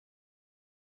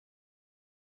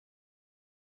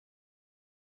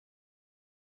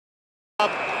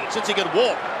since he could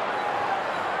walk.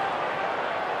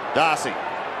 Darcy.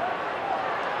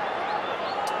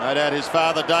 No doubt his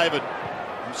father, David,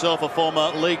 himself a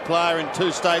former league player in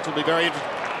 2 states, will be very interested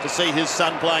to see his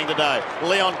son playing today.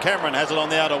 Leon Cameron has it on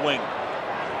the outer wing.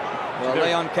 Well,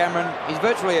 Leon Cameron, he's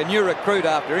virtually a new recruit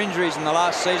after injuries in the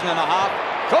last season and a half.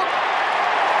 Cook!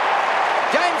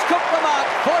 James Cook the mark,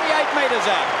 48 metres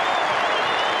out.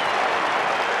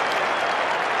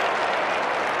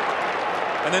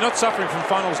 And they're not suffering from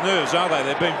finals nerves, are they?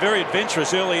 They've been very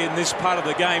adventurous early in this part of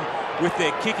the game with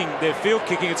their kicking, their field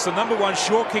kicking. It's the #1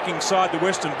 short kicking side, the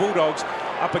Western Bulldogs,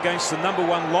 up against the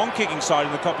 #1 long kicking side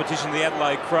in the competition, the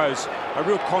Adelaide Crows. A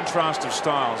real contrast of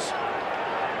styles.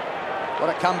 What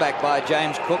a comeback by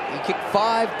James Cook. He kicked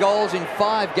 5 goals in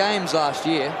 5 games last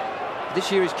year.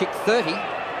 This year he's kicked 30,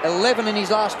 11 in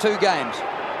his last 2 games.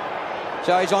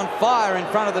 So he's on fire in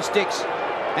front of the sticks.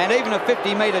 And even a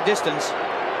 50-metre distance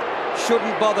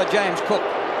shouldn't bother James Cook.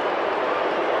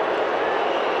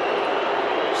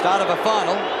 Start of a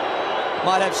final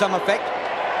might have some effect.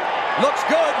 Looks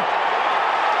good.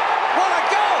 What a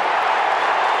goal!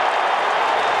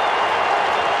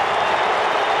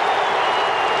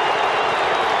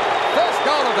 First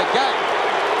goal of the game.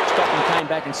 Stockton came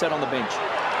back and sat on the bench.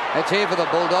 It's here for the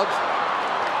Bulldogs.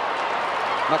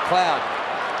 McLeod.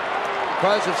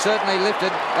 Crows have certainly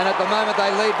lifted, and at the moment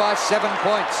they lead by 7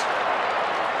 points.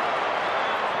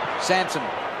 Sampson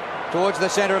towards the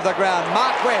centre of the ground.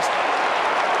 Mark West.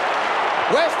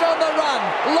 West on the run.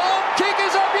 Long kick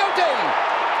is a beauty.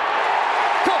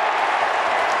 Cook.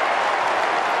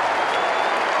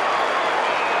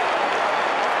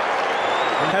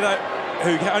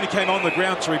 Who only came on the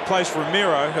ground to replace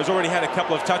Ramiro, has already had a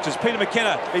couple of touches. Peter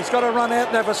McKenna. He's got to run out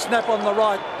and have a snap on the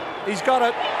right. He's got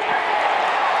it.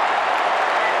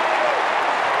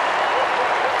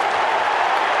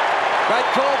 Great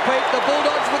call, Pete. The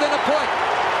Bulldogs within a point.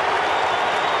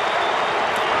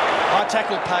 High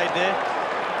tackle paid there.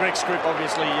 Greg Scroop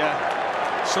obviously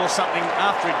saw something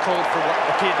after he'd called for what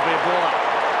appeared to be a ball up.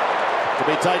 To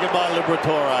be taken by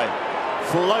Liberatore.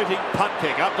 Floating punt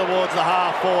kick up towards the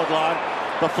half-forward line.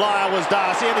 The flyer was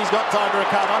Darcy, and he's got time to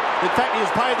recover. In fact, he was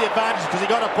paid the advantage because he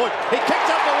got a push. He kicks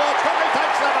up towards Cook, who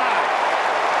takes the mark.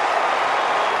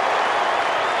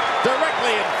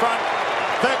 Directly in front,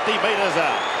 30 metres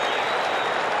out.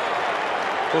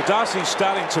 Well, Darcy's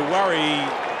starting to worry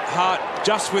Hart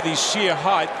just with his sheer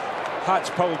height. Hart's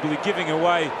probably giving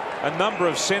away a number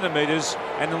of centimetres,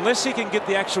 and unless he can get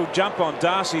the actual jump on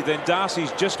Darcy, then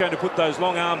Darcy's just going to put those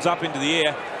long arms up into the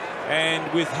air, and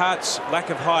with Hart's lack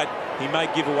of height, he may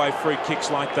give away free kicks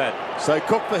like that. So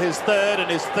Cook for his 3rd and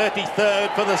his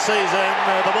 33rd for the season.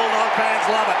 The Bulldog fans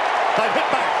love it. They've hit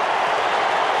back.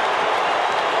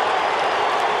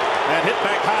 And hit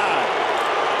back hard.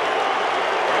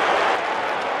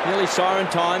 Nearly siren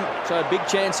time, so a big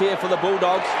chance here for the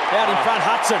Bulldogs. Out in front,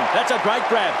 Hudson. That's a great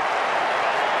grab.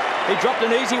 He dropped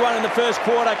an easy one in the first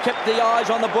quarter, kept the eyes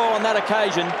on the ball on that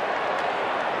occasion.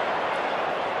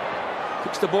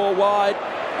 Kicks the ball wide.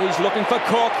 He's looking for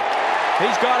Cook.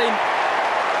 He's got him.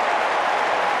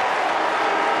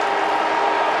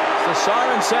 The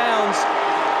siren sounds.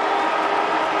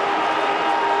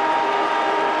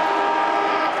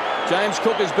 James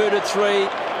Cook has booted 3.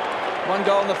 1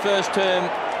 goal in the first term,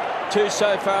 2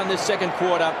 so far in this second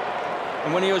quarter.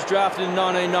 And when he was drafted in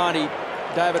 1990,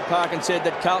 David Parkin said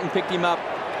that Carlton picked him up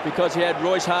because he had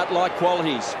Royce Hart-like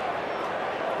qualities.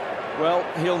 Well,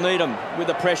 he'll need them with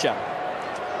the pressure.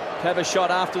 To have a shot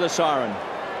after the siren.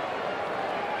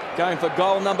 Going for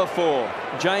goal number 4,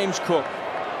 James Cook.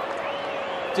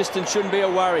 Distance shouldn't be a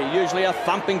worry, usually a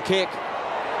thumping kick.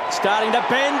 Starting to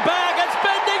bend back, it's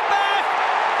bending back!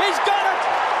 He's got it!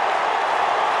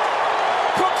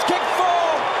 Cook's kick 4.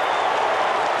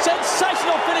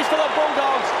 Sensational finish for the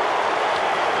Bulldogs.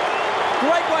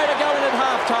 Great way to go in at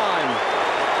half-time.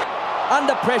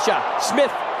 Under pressure,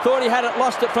 Smith thought he had it,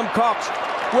 lost it from Cox.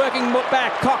 Working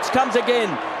back, Cox comes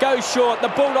again, goes short. The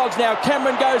Bulldogs now,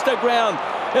 Cameron goes to ground.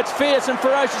 It's fierce and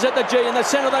ferocious at the G in the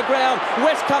centre of the ground.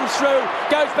 West comes through,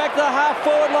 goes back to the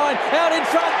half-forward line. Out in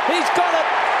front, he's got it.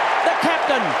 The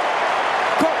captain,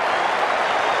 Cook.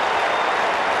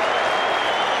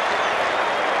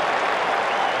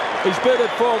 He's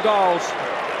booted 4 goals,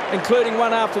 including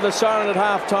one after the siren at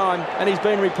half-time, and he's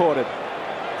been reported.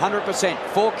 100%.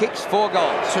 4 kicks, 4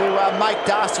 goals. To make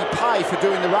Darcy pay for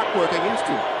doing the ruck work against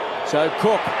him. So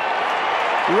Cook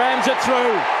rams it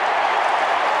through.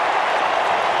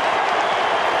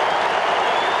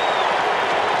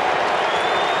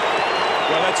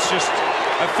 Well, that's just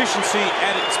efficiency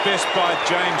at its best by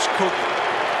James Cook.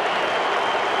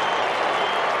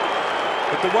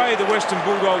 But the way the Western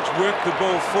Bulldogs worked the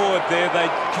ball forward there, they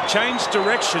changed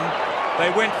direction. They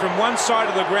went from one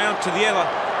side of the ground to the other,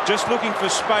 just looking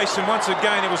for space. And once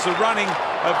again, it was the running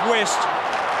of West,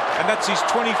 and that's his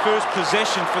 21st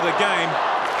possession for the game.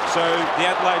 So the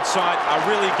Adelaide side are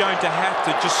really going to have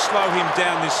to just slow him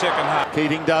down this second half.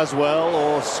 Keating does well,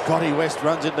 or Scotty West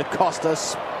runs into Costa.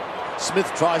 Smith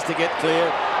tries to get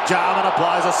clear. Jarman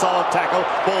applies a solid tackle.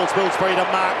 Ball spills free to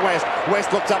Mark West.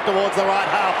 West looks up towards the right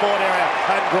half-forward area,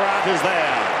 and Grant is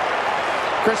there.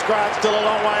 Chris Grant still a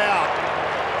long way out.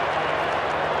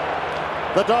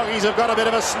 The Doggies have got a bit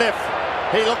of a sniff.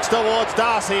 He looks towards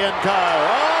Darcy and co.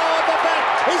 Oh, the back!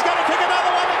 He's going to kick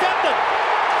another one, the captain.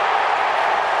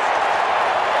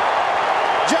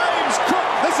 James Cook,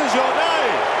 this is your day.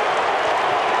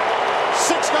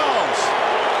 6 goals.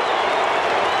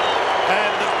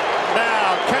 And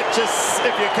now catch us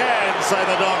if you can, say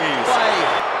the Doggies.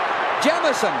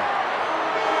 Jamison.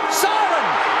 Siren.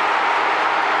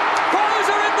 Crows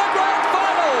are in the grand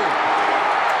final.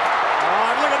 Oh,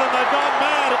 and look at them, they've gone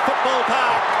mad at Football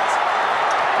Park.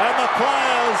 And the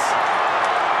players,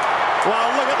 well,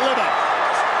 look at Libba.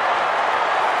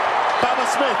 Bubba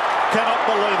Smith cannot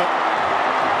believe it.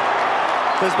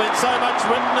 There's been so much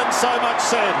written and so much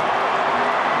said.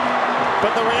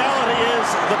 But the reality is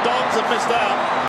the Dogs have missed out.